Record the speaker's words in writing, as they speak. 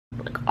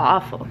look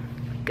awful,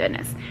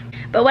 goodness.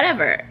 But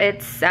whatever,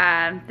 it's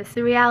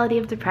the reality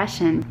of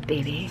depression,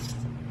 baby.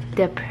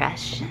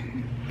 Depression.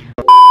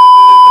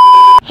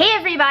 Hey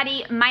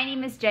everybody, my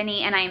name is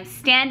Jenny and I am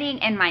standing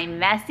in my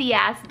messy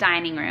ass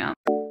dining room.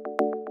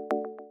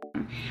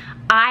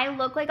 I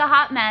look like a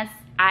hot mess,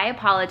 I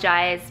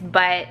apologize,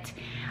 but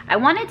I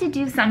wanted to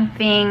do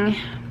something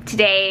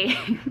today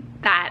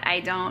that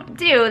I don't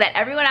do, that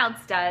everyone else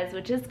does,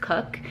 which is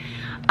cook.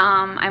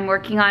 I'm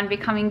working on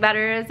becoming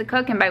better as a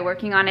cook, and by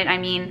working on it, I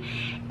mean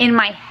in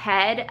my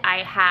head, I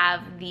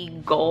have the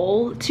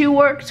goal to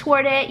work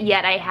toward it,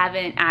 yet I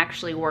haven't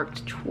actually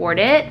worked toward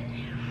it.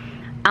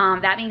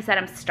 That being said,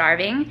 I'm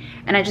starving,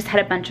 and I just had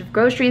a bunch of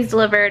groceries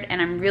delivered,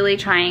 and I'm really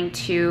trying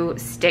to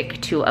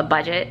stick to a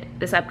budget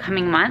this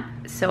upcoming month,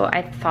 so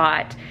I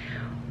thought,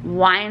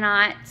 why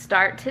not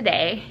start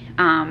today,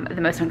 the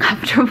most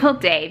uncomfortable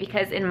day,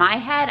 because in my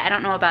head, I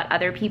don't know about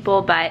other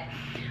people, but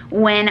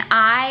when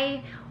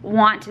I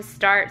want to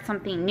start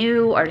something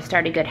new or to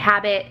start a good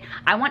habit,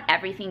 I want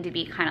everything to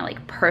be kind of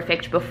like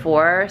perfect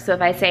before. So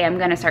if I say I'm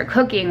gonna start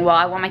cooking, well,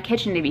 I want my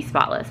kitchen to be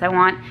spotless. I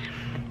want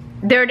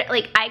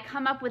I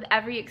come up with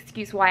every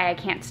excuse why I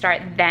can't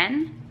start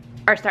then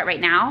or start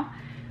right now,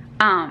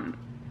 and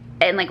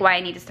like why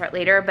I need to start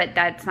later, but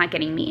that's not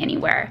getting me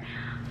anywhere.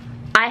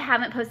 I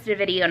haven't posted a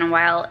video in a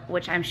while,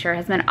 which I'm sure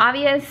has been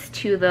obvious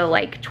to the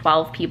like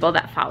 12 people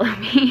that follow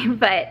me,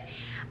 but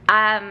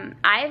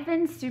I've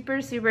been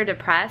super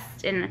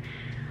depressed, and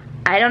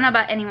I don't know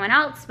about anyone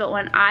else, but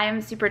when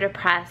I'm super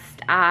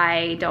depressed,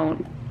 I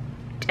don't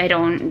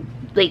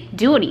like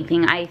do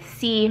anything. I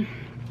see,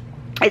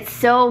 it's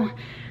so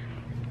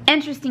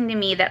interesting to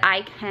me that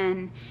I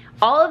can,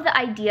 all of the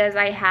ideas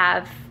I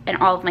have and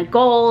all of my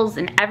goals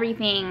and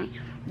everything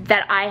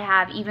that I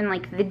have, even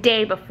like the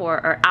day before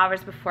or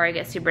hours before I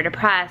get super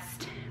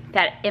depressed,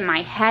 that in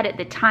my head at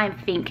the time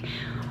think,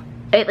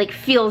 it like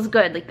feels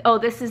good, like, oh,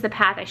 this is the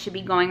path I should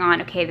be going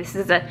on. Okay, this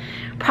is a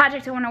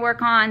project I want to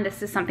work on.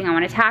 This is something I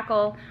want to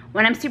tackle.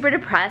 When I'm super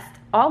depressed,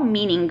 all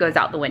meaning goes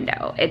out the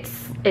window.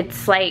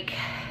 It's like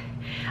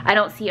I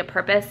don't see a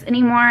purpose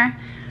anymore.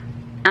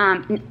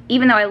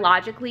 Even though I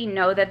logically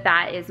know that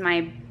that is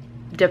my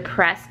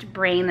depressed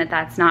brain, that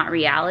that's not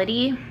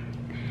reality,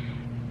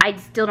 I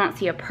still don't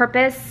see a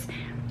purpose,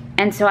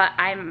 and so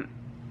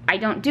I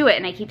don't do it.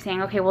 And I keep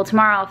saying, okay, well,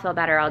 tomorrow I'll feel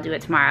better. I'll do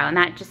it tomorrow, and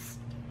that just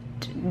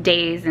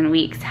days and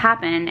weeks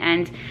happen,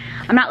 and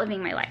I'm not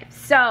living my life.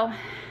 So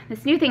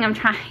this new thing I'm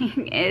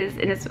trying is,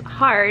 and it's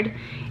hard,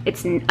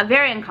 it's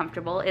very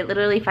uncomfortable, it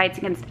literally fights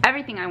against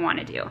everything I want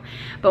to do.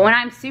 But when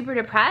I'm super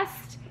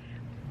depressed,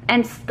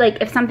 and like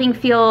if something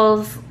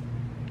feels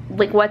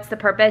like what's the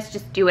purpose,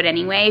 just do it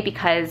anyway,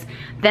 because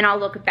then I'll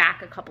look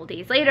back a couple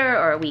days later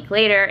or a week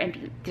later and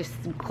be just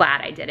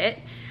glad I did it,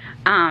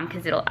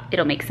 because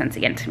it'll make sense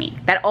again to me.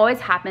 That always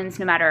happens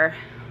no matter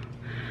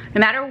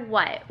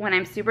what. When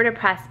I'm super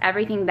depressed,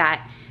 everything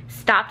that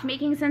stopped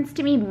making sense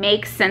to me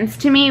makes sense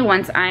to me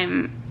once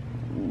I'm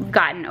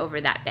gotten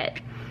over that bit.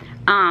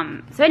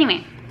 So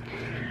anyway,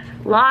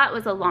 that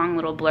was a long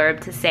little blurb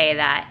to say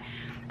that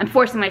I'm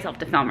forcing myself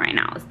to film right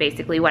now is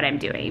basically what I'm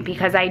doing,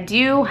 because I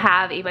do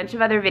have a bunch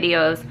of other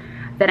videos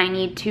that I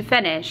need to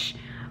finish,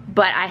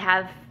 but I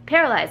have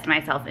paralyzed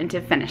myself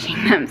into finishing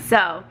them.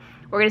 So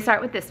we're gonna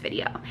start with this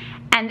video.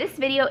 And this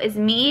video is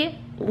me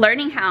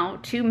learning how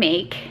to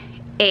make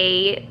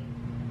a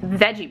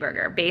veggie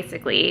burger,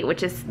 basically,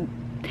 which is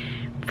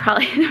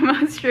probably the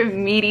most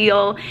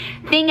remedial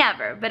thing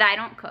ever, but I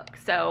don't cook,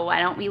 so why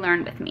don't we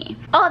learn with me?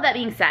 All of that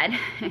being said,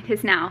 it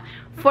is now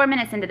 4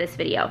 minutes into this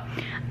video.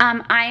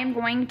 I am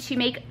going to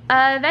make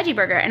a veggie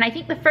burger, and I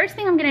think the first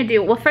thing I'm gonna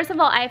do, well, first of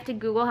all, I have to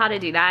Google how to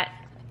do that.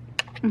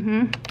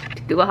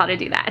 Google how to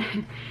do that.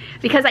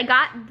 Because I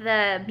got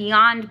the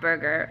Beyond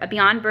Burger. A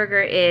Beyond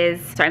Burger is,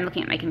 sorry, I'm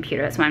looking at my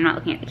computer, that's why I'm not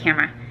looking at the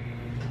camera.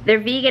 They're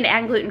vegan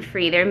and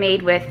gluten-free. They're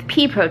made with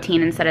pea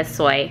protein instead of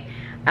soy.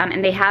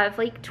 And they have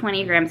like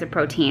 20 grams of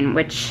protein,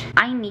 which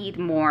I need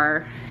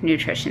more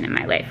nutrition in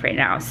my life right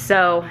now.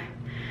 So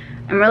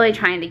I'm really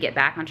trying to get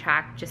back on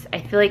track. Just,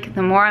 I feel like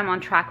the more I'm on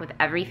track with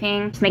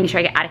everything, just making sure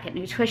I get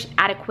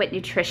adequate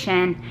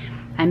nutrition,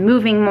 I'm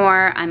moving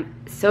more, I'm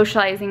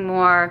socializing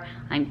more,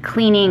 I'm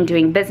cleaning,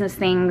 doing business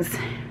things,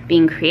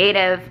 being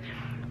creative.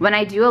 When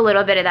I do a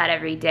little bit of that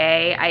every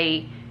day,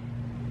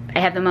 I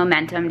have the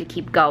momentum to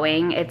keep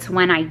going. It's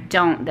when I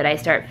don't that I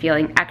start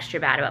feeling extra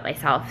bad about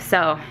myself.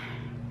 So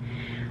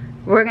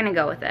we're gonna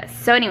go with this.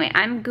 So anyway,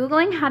 I'm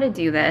Googling how to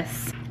do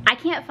this. I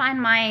can't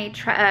find my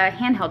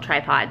handheld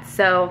tripod,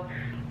 so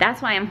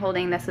that's why I'm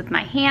holding this with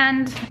my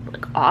hand.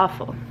 Look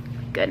awful,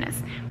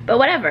 goodness. But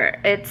whatever,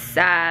 it's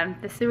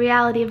the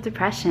reality of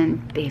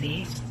depression,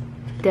 baby.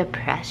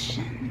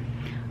 Depression,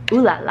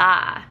 ooh la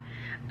la.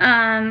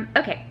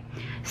 Okay,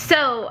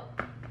 so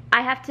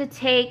I have to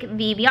take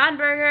the Beyond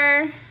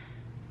Burger.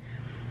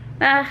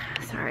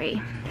 Sorry,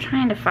 I'm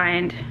trying to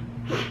find,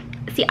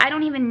 see, I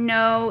don't even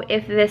know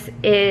if this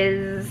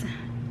is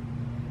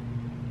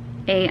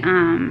a,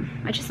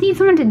 I just need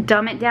someone to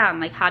dumb it down.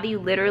 Like, how do you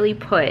literally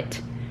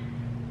put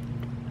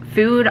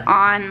food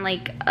on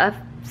like a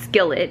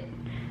skillet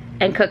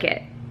and cook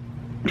it.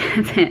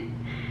 That's it.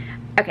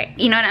 Okay,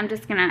 you know what,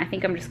 I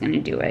think I'm just gonna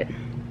do it.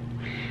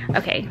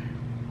 Okay,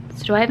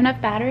 so do I have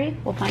enough battery?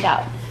 We'll find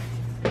out.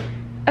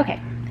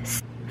 Okay,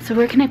 so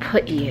where can I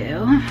put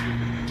you?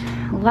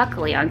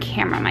 Luckily on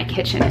camera, my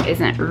kitchen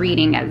isn't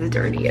reading as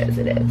dirty as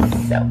it is,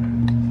 so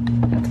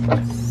that's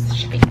plus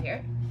shipping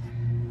here.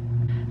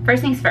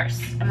 First things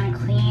first, I'm gonna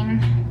clean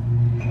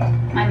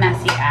my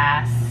messy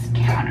ass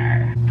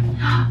counter.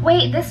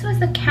 Wait, this was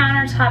the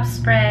countertop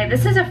spray.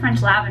 This is a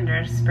French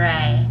lavender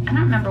spray. I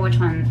don't remember which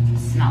one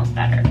smells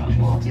better, but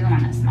we'll do the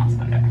one that smells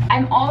better.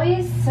 I'm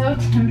always so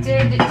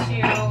tempted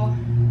to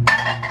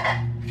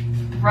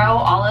throw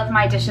all of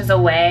my dishes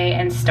away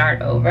and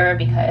start over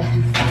because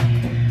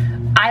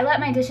I let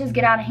my dishes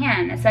get out of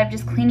hand instead of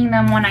just cleaning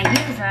them when I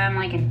use them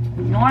like a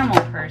normal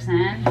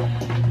person.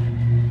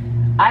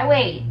 I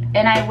wait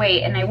and I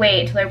wait and I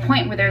wait till there's a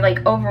point where they're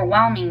like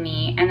overwhelming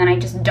me, and then I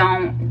just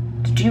don't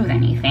do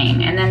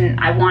anything, and then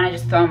I want to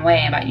just throw them away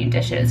and buy new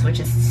dishes, which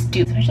is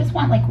stupid. I just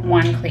want like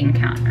one clean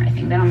counter. I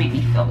think that'll make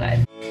me feel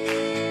good.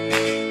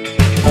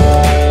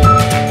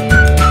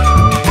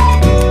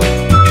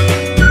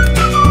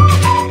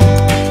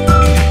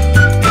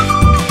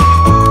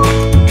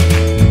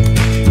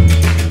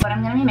 What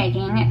I'm going to be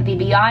making, the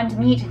Beyond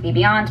Meat, the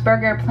Beyond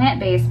Burger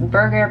plant-based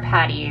burger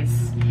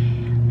patties.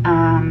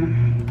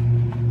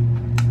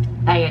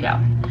 There you go.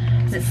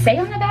 Does it say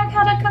on the back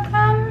how to cook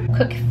them?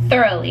 Cook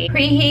thoroughly.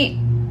 Preheat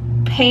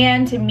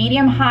pan to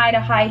medium-high to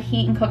high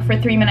heat and cook for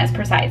 3 minutes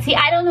per side. See,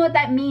 I don't know what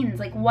that means.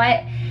 Like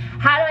what,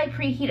 how do I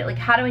preheat it? Like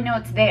how do I know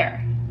it's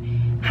there?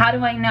 How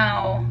do I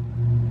know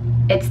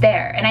it's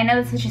there? And I know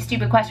that's such a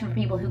stupid question for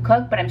people who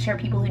cook, but I'm sure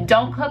people who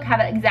don't cook have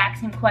the exact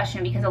same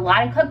question, because a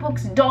lot of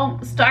cookbooks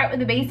don't start with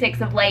the basics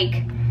of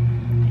like,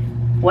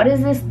 what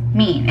does this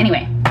mean?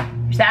 Anyway,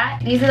 there's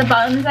that. These are the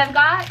buns I've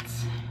got.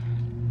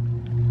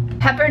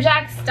 Pepper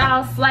jack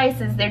style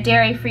slices. They're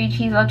dairy-free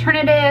cheese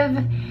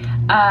alternative.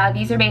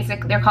 These are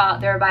basic, they're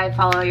by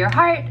Follow Your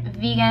Heart,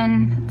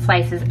 vegan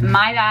slices.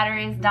 My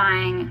battery is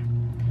dying,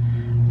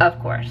 of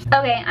course.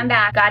 Okay, I'm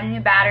back. Got a new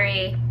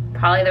battery,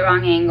 probably the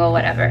wrong angle,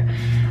 whatever.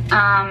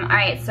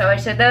 Alright, so I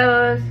said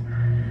those.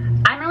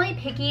 I'm really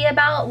picky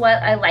about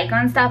what I like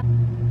on stuff,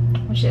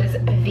 which is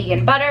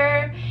vegan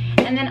butter,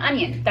 and then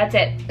onion. That's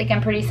it. Like,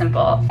 I'm pretty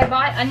simple. I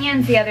bought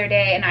onions the other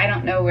day, and I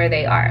don't know where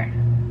they are.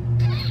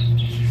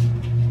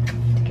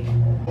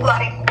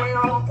 Like, we're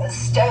on the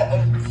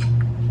stove.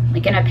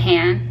 Like in a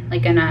pan,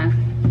 like in a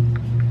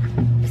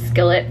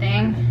skillet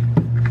thing.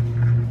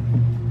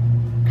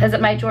 Because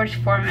at my George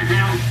Foreman, I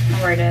don't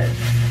know where it is.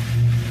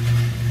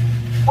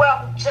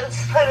 Well,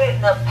 just put it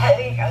in a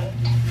pan.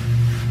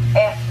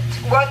 And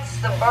what's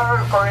the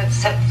burger?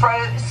 Is it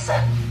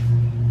frozen?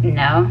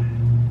 No.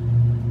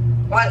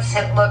 What's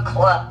it look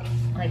like?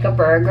 Like a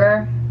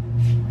burger.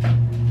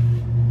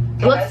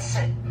 Does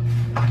it?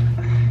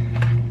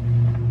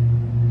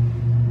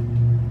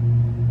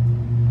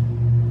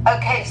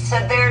 Okay, so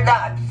they're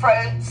not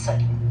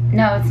frozen.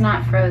 No, it's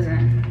not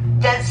frozen.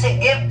 Does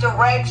it give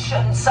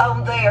directions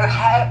on there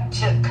how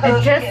to cook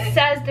it? Just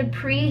says to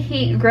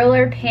preheat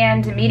griller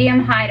pan to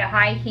medium-high to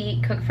high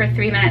heat, cook for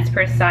 3 minutes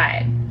per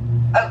side.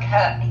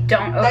 Okay.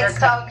 Don't overcook.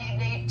 That's all you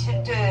need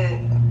to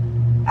do.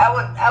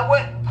 I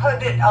wouldn't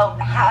put it on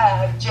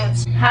high,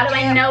 just... How do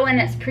I know when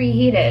it's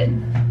preheated?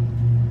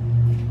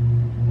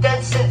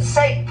 Does it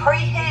say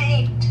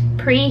preheat?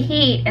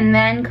 Preheat and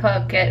then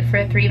cook it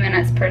for 3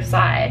 minutes per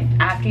side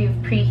after you've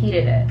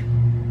preheated it.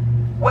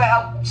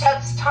 Well,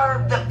 just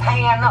turn the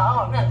pan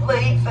on and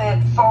leave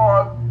it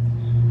for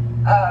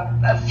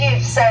a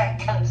few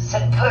seconds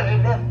and put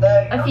it in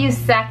there. A few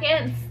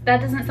seconds?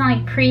 That doesn't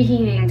sound like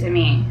preheating to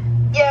me.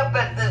 Yeah,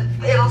 but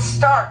it'll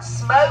start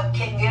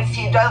smoking if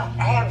you don't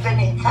have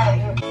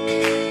anything.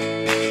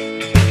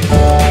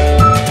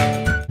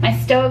 My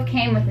stove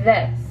came with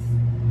this.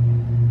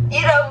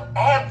 You don't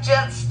have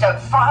just a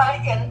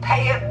frying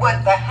pan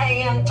with the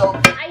handle.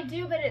 I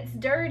do, but it's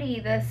dirty.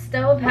 The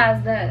stove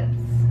has this.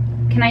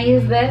 Can I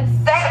use this?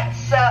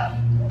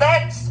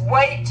 That's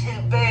way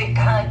too big,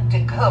 honey,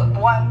 to cook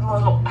one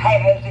little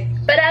patty.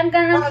 But I'm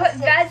gonna put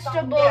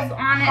vegetables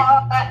on it.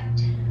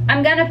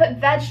 I'm gonna put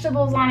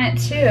vegetables on it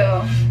too.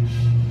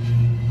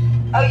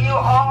 Oh, you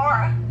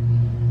are?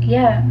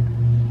 Yeah.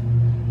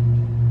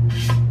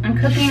 I'm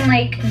cooking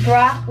like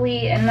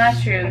broccoli and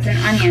mushrooms and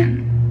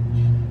onion.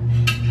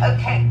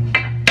 Okay.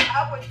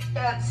 I would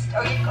just,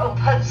 are you gonna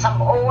put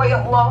some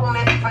oil on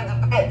it for the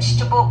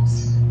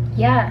vegetables?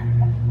 Yeah.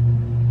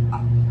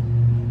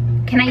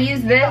 Can I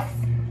use this?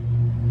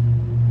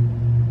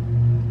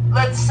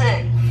 Let's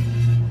see.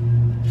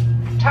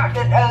 Turn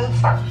it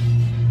over.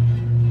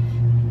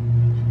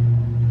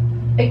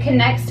 It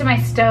connects to my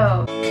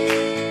stove.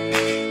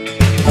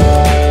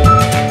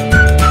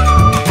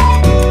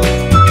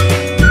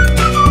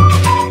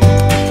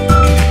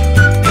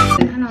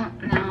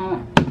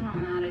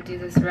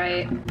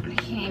 Right. I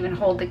can't even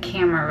hold the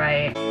camera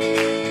right.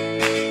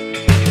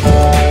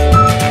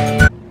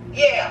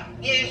 Yeah,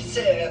 use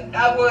it.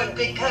 I would,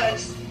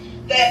 because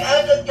that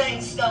other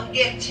thing's gonna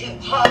get too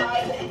hot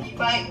and you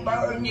might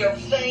burn your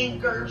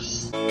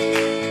fingers.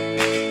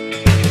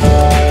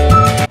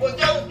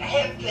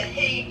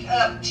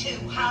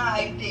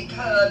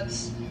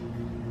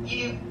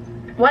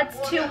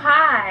 What's too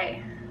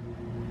high?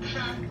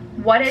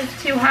 What is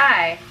too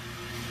high?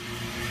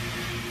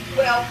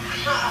 Well,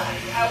 high.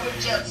 I would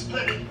just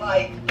put it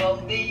like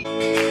on the...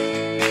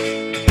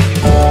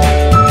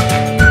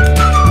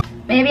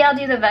 Maybe I'll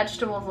do the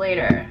vegetables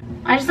later.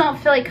 I just don't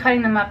feel like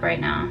cutting them up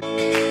right now.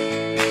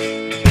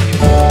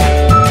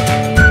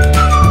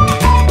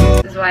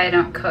 This is why I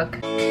don't cook.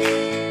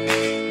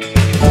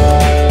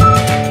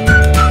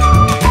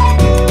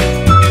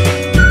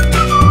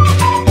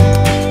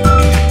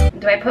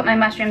 Do I put my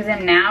mushrooms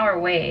in now or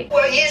wait?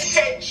 Well, you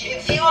said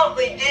if you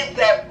only did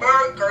that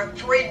burger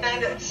 3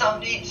 minutes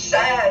on each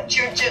side,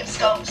 you're just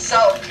gonna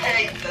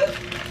saute the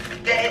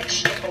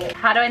vegetable.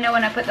 How do I know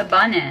when I put the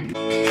bun in?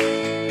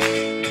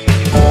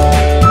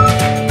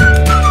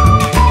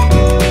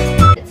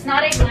 It's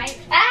not ignite.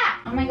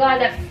 Ah! Oh my god,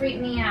 that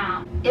freaked me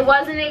out. It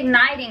wasn't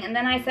igniting, and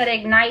then I said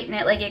ignite and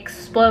it like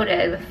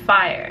exploded with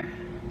fire.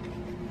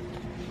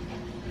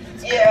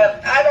 Yeah,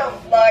 I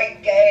don't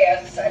like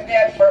gas. I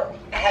never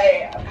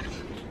have.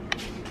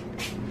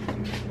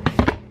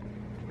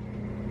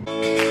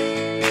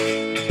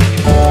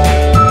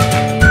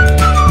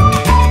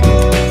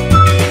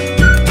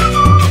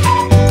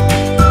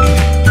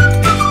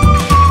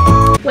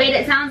 Wait,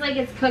 it sounds like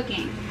it's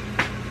cooking.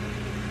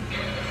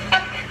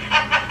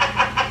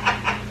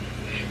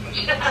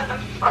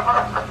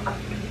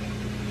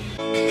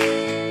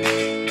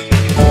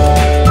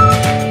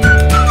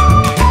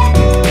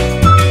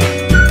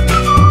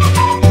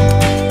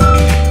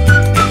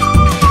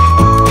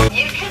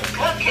 You can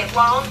cook it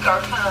longer,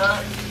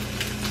 huh?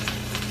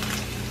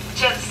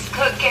 Just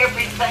cook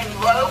everything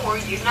lower.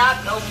 You're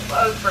not going to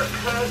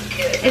overcook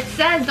it. It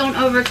says don't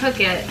overcook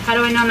it. How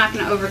do I know I'm not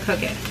going to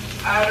overcook it?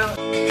 I don't...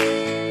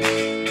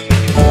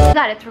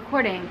 God, it's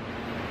recording.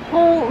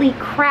 Holy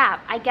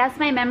crap. I guess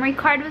my memory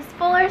card was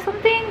full or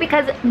something,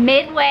 because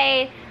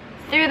midway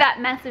through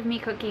that mess of me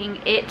cooking,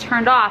 it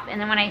turned off,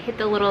 and then when I hit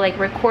the little like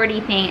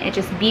recordy thing, it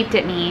just beeped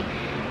at me.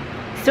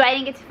 So I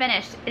didn't get to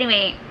finish.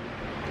 Anyway,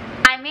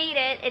 I made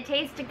it. It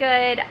tasted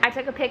good. I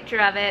took a picture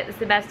of it. It's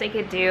the best I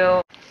could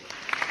do.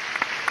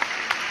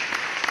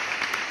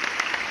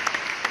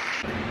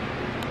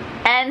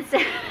 And so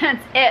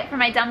that's it for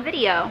my dumb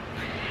video.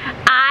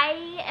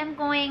 I am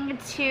going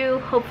to,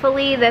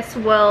 hopefully this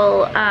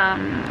will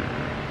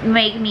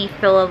make me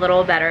feel a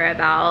little better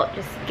about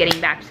just getting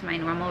back to my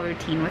normal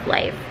routine with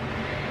life.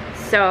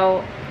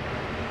 So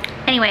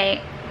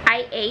anyway,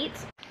 I ate.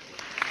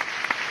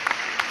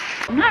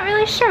 I'm not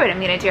really sure what I'm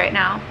gonna do right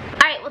now.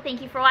 Alright, well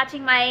thank you for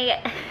watching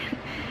my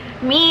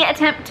me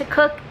attempt to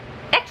cook,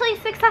 actually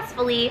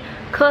successfully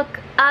cook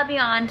a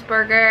Beyond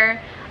Burger.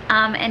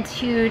 And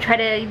to try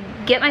to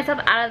get myself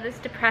out of this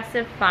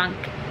depressive funk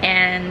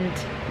and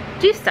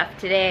do stuff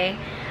today.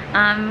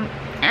 And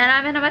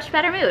I'm in a much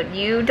better mood.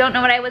 You don't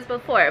know what I was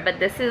before, but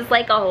this is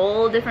like a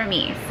whole different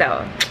me,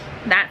 so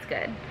that's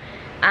good.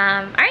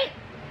 Alright,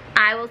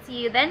 I will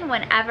see you then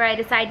whenever I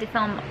decide to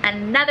film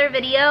another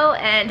video,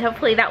 and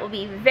hopefully that will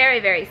be very,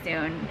 very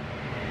soon.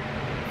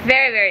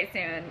 Very, very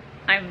soon.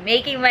 I'm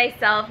making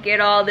myself get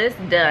all this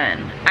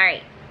done.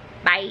 Alright,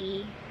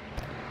 bye.